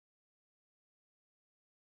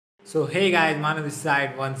So hey guys, Manu this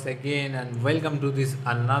side once again and welcome to this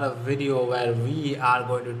another video where we are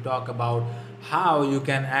going to talk about how you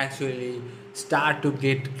can actually start to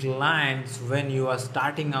get clients when you are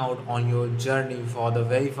starting out on your journey for the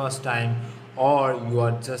very first time, or you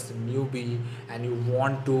are just a newbie and you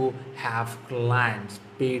want to have clients,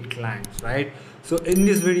 paid clients, right? So in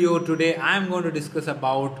this video today I am going to discuss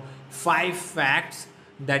about 5 facts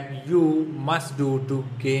that you must do to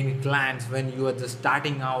gain clients when you are just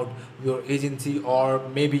starting out your agency, or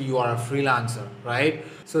maybe you are a freelancer, right?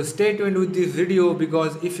 So stay tuned with this video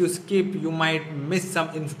because if you skip you might miss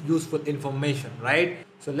some useful information, right?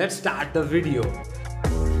 So let's start the video.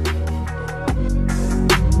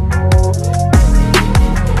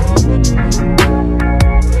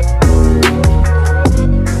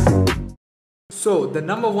 So the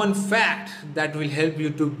number one fact that will help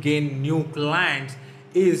you to gain new clients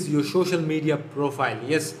is your social media profile.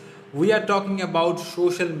 Yes, we are talking about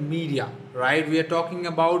social media, right? We are talking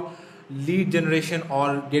about lead generation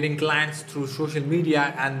or getting clients through social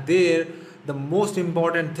media, and there the most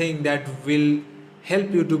important thing that will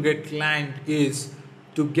help you to get client is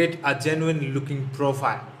to get a genuine looking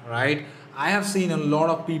profile, right? I have seen a lot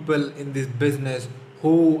of people in this business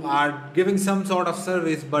who are giving some sort of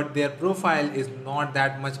service, but their profile is not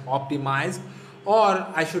that much optimized, or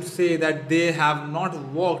I should say that they have not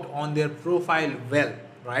worked on their profile well,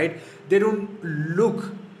 right? They don't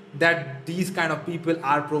look that these kind of people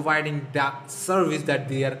are providing that service that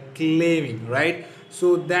they are claiming, right?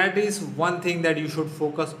 So that is one thing that you should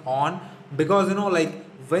focus on, because like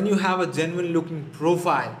when you have a genuine looking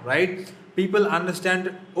profile, right, people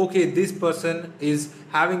understand, okay, this person is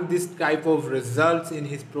having this type of results in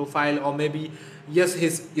his profile, or maybe yes,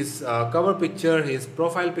 his cover picture, his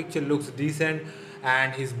profile picture looks decent,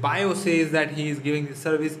 and his bio says that he is giving this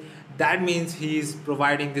service. That means he is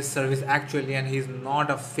providing this service actually, and he's not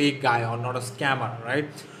a fake guy or not a scammer, right?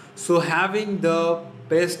 So having the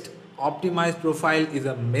best optimized profile is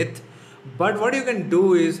a myth, but what you can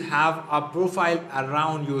do is have a profile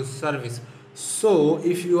around your service. So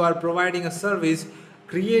if you are providing a service,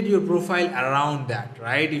 create your profile around that,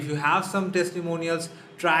 right? If you have some testimonials,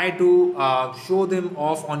 try to show them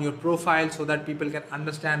off on your profile so that people can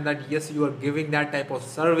understand that yes, you are giving that type of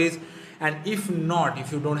service. And if not,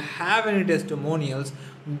 if you don't have any testimonials,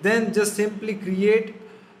 then just simply create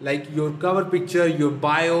like your cover picture, your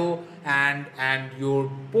bio, and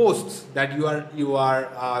your posts that you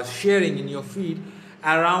are sharing in your feed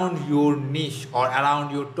around your niche or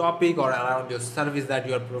around your topic or around your service that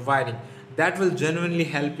you are providing. That will genuinely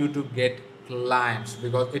help you to get clients,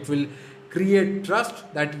 because it will create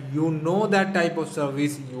trust that that type of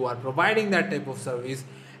service, you are providing that type of service,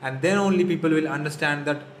 and then only people will understand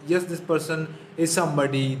that yes, this person is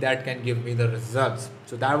somebody that can give me the results.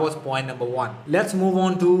 So that was point number one. Let's move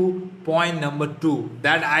on to point number two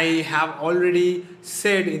that I have already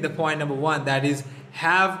said in the point number one, that is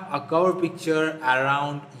have a cover picture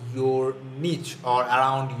around your niche or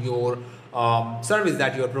around your service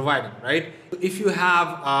that you are providing, right? If you have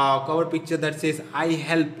a cover picture that says I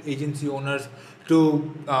help agency owners to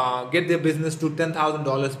get their business to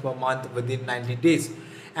 $10,000 per month within 90 days,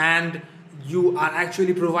 and you are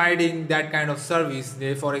actually providing that kind of service,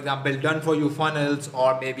 for example, done for you funnels,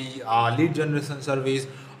 or maybe lead generation service,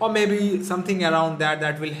 or maybe something around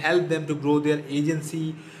that will help them to grow their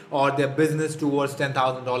agency or their business towards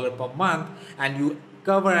 $10,000 per month, and you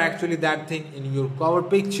cover actually that thing in your cover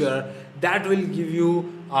picture, that will give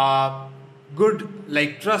you a good,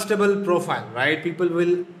 like, trustable profile, right? People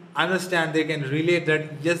will understand, they can relate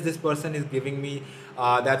that yes, this person is giving me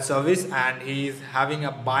that service, and he is having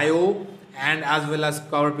a bio and as well as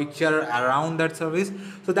cover picture around that service.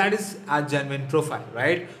 So that is a genuine profile,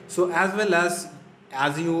 right? So as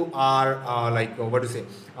you are what to say,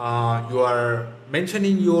 you are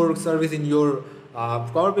mentioning your service in your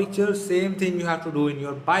cover picture, same thing you have to do in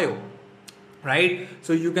your bio, right?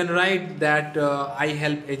 So you can write that I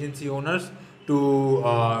help agency owners to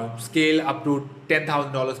scale up to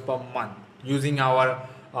 $10,000 per month using our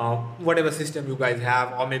whatever system you guys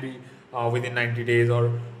have, or maybe within 90 days, or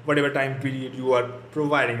whatever time period you are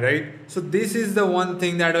providing, right? So this is the one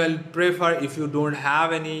thing that I'll prefer. If you don't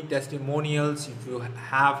have any testimonials, if you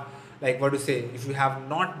have, like, what to say, if you have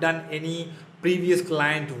not done any previous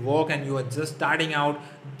client work and you are just starting out,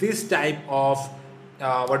 this type of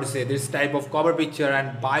this type of cover picture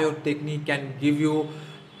and bio technique can give you,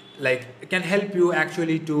 like, can help you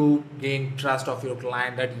actually to gain trust of your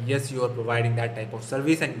client, that yes, you are providing that type of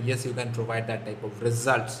service, and yes, you can provide that type of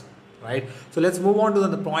results, right? So let's move on to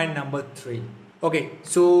the point number three. Okay,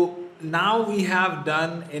 so now we have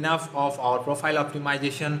done enough of our profile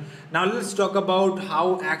optimization. Now let's talk about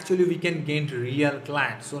how actually we can gain real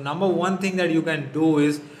clients. So number one thing that you can do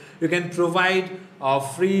is you can provide a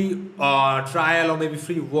free trial or maybe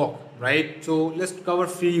free walk, right? So let's cover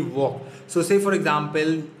free walk. So say for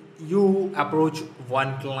example, you approach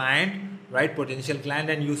one client, right, potential client,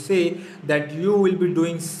 and you say that you will be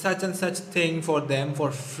doing such and such thing for them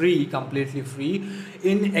for free, completely free,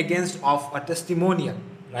 in against of a testimonial,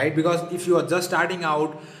 right? Because if you are just starting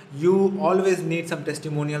out, you always need some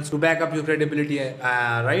testimonials to back up your credibility,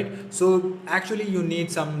 right? So actually you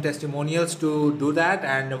need some testimonials to do that.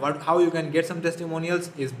 And how you can get some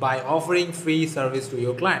testimonials is by offering free service to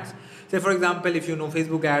your clients. Say for example, if you know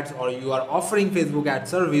Facebook ads or you are offering Facebook ad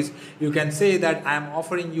service, you can say that I am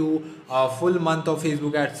offering you a full month of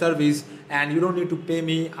Facebook ad service and you don't need to pay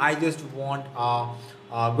me. I just want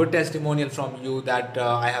a good testimonial from you that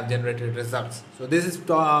I have generated results. So this is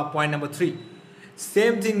point number 3.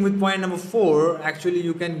 Same thing with point number 4. Actually,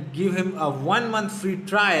 you can give him a 1 month free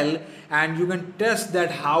trial and you can test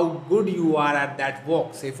that how good you are at that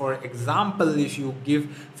work. Say for example, if you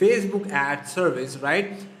give Facebook ad service,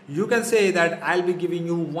 right, you can say that I'll be giving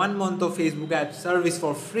you 1 month of Facebook ad service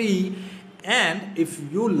for free, and if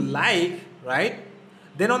you like, right,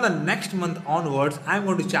 then on the next month onwards I'm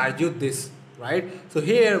going to charge you this, right? So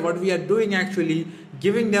here what we are doing, actually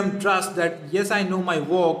giving them trust that yes, I know my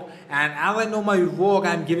work, and as I know my work,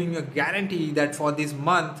 I'm giving you a guarantee that for this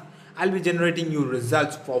month I'll be generating you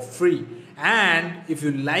results for free. And if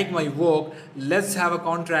you like my work, let's have a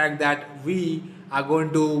contract that we are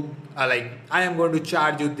going to I am going to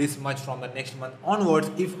charge you this much from the next month onwards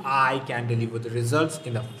if I can deliver the results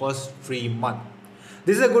in the first free month.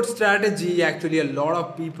 This is a good strategy. Actually, a lot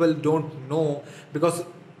of people don't know, because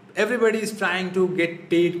everybody is trying to get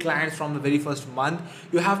paid clients from the very first month.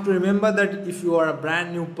 You have to remember that if you are a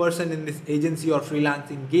brand new person in this agency or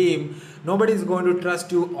freelancing game, nobody is going to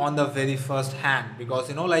trust you on the very first hand, because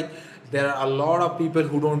there are a lot of people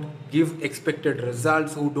who don't give expected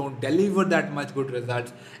results, who don't deliver that much good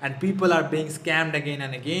results, and people are being scammed again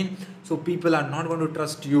and again. So people are not going to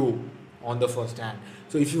trust you on the first hand.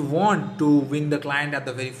 So if you want to win the client at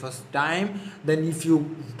the very first time, then if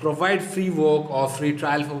you provide free work or free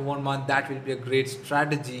trial for 1 month, that will be a great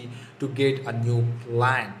strategy to get a new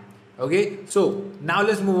client. Okay, so now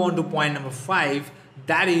let's move on to point number 5.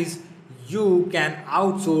 That is, you can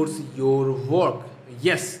outsource your work.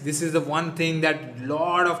 Yes, this is the one thing that a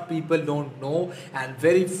lot of people don't know, and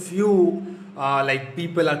very few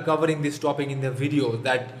people are covering this topic in the video,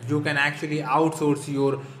 that you can actually outsource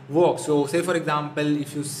your work. So say for example,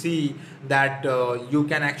 if you see that you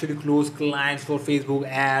can actually close clients for Facebook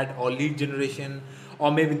ad or lead generation,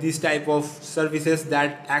 or maybe this type of services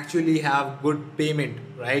that actually have good payment,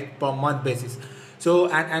 right, per month basis. So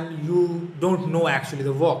and you don't know actually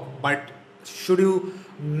the work, but should you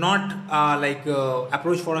not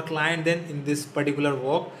approach for a client then in this particular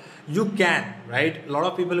work? You can, right? A lot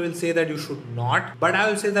of people will say that you should not, but I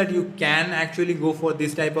will say that you can actually go for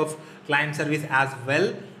this type of client service as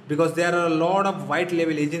well, because there are a lot of white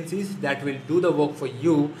label agencies that will do the work for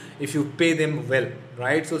you if you pay them well,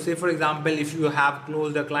 right? So say for example, if you have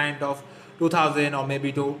closed a client of $2,000 or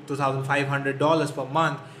maybe $2,500 per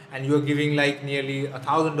month, and you're giving like nearly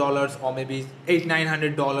 $1,000 or maybe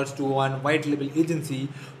 $800-900 to one white label agency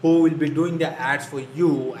who will be doing the ads for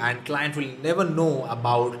you, and client will never know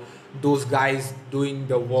about those guys doing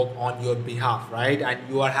the work on your behalf, right? And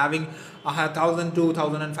you are having $1,000 to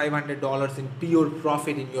 $1,500 in pure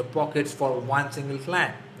profit in your pockets for one single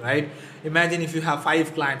client, right? Imagine if you have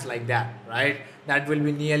 5 clients like that, right? That will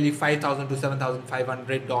be nearly $5,000 to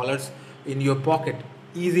 $7,500 in your pocket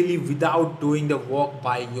easily, without doing the work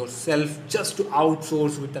by yourself, just to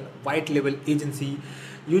outsource with a white label agency.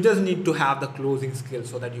 You just need to have the closing skills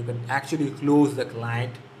so that you can actually close the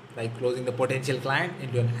client, like closing the potential client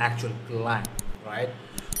into an actual client, right?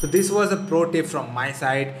 So this was a pro tip from my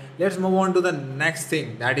side. Let's move on to the next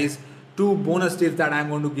thing, that is 2 bonus tips that I'm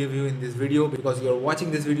going to give you in this video. Because you're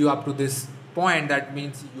watching this video up to this point, that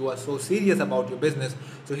means you are so serious about your business.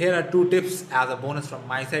 So here are 2 tips as a bonus from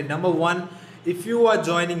my side. Number 1, if you are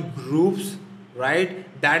joining groups, right,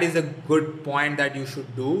 that is a good point that you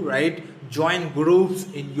should do, right? Join groups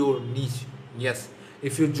in your niche. Yes,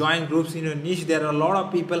 if you join groups in your niche, there are a lot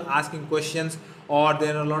of people asking questions, or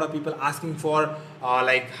there are a lot of people asking for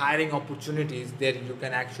hiring opportunities. There you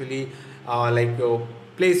can actually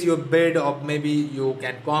place your bid, or maybe you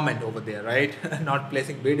can comment over there, right? Not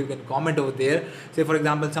placing bid, you can comment over there. Say for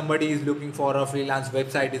example, somebody is looking for a freelance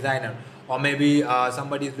website designer, or maybe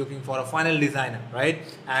somebody is looking for a funnel designer, right?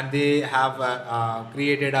 And they have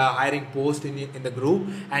created a hiring post in the group,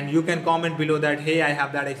 and you can comment below that, hey, I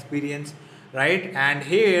have that experience, right? And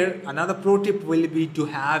here another pro tip will be to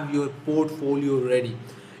have your portfolio ready.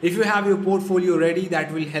 If you have your portfolio ready,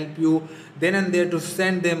 that will help you then and there to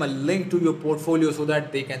send them a link to your portfolio so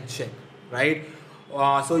that they can check, right?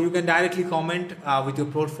 So you can directly comment with your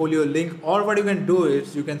portfolio link, or what you can do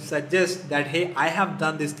is you can suggest that, hey, I have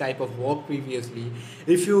done this type of work previously.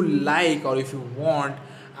 If you like, or if you want,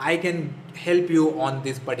 I can help you on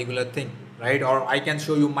this particular thing, right? Or I can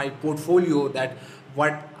show you my portfolio, that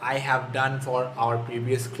what I have done for our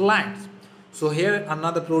previous clients. So here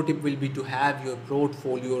another pro tip will be to have your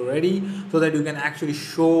portfolio ready, so that you can actually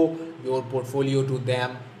show your portfolio to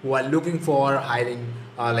them who are looking for hiring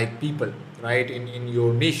like people, right, in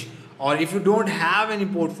your niche. Or if you don't have any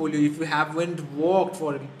portfolio, if you haven't worked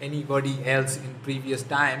for anybody else in previous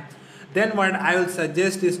time, then what I will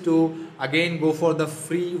suggest is to again go for the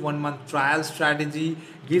free 1 month trial strategy.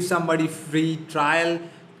 Give somebody free trial,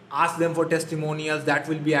 ask them for testimonials, that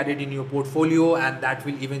will be added in your portfolio, and that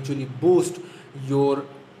will eventually boost your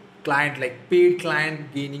client, like paid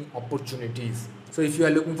client gaining opportunities. So if you are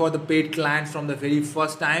looking for the paid clients from the very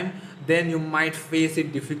first time, then you might face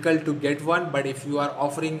it difficult to get one. But if you are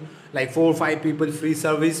offering like 4 or 5 people free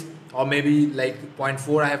service, or maybe like point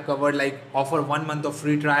 4 I have covered, like offer 1 month of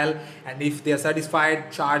free trial, and if they are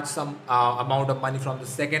satisfied, charge some amount of money from the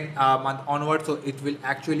second month onward. So it will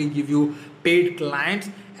actually give you paid clients,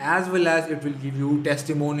 as well as it will give you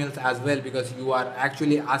testimonials as well, because you are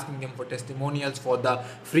actually asking them for testimonials for the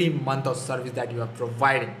free month of service that you are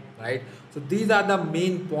providing, right? So these are the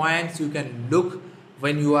main points you can look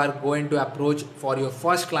when you are going to approach for your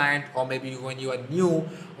first client, or maybe when you are new,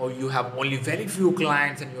 or you have only very few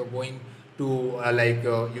clients and you are going to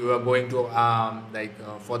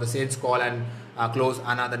for the sales call and close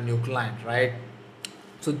another new client, right?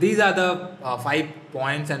 So these are the 5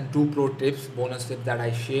 points and 2 pro tips, bonus tips that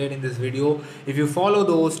I shared in this video. If you follow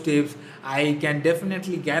those tips, I can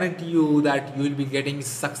definitely guarantee you that you will be getting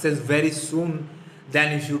success very soon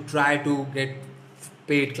than if you try to get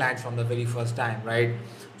paid clients from the very first time, right?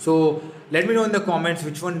 So let me know in the comments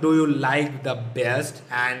which one do you like the best.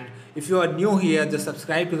 And if you are new here, just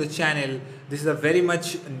subscribe to the channel. This is a very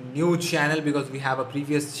much new channel, because we have a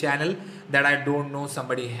previous channel that I don't know,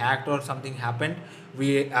 somebody hacked or something happened.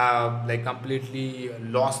 We like completely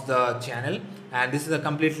lost the channel, and this is a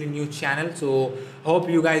completely new channel. So hope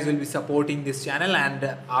you guys will be supporting this channel,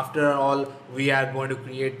 and after all, we are going to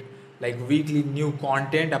create like weekly new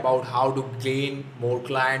content about how to gain more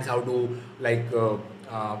clients, how to like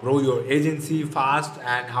grow your agency fast,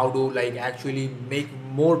 and how to like actually make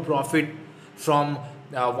more profit from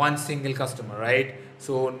one single customer, right?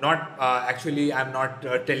 So not actually I'm not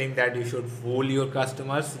telling that you should fool your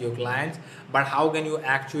customers, your clients, but how can you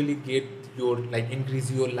actually get your like increase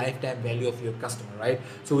your lifetime value of your customer, right?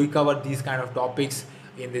 So we cover these kind of topics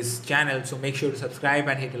in this channel. So make sure to subscribe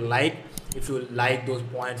and hit a like if you like those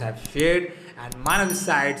points I've shared. And Manav this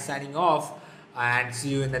side signing off, and see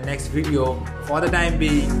you in the next video. For the time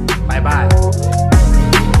being, bye bye.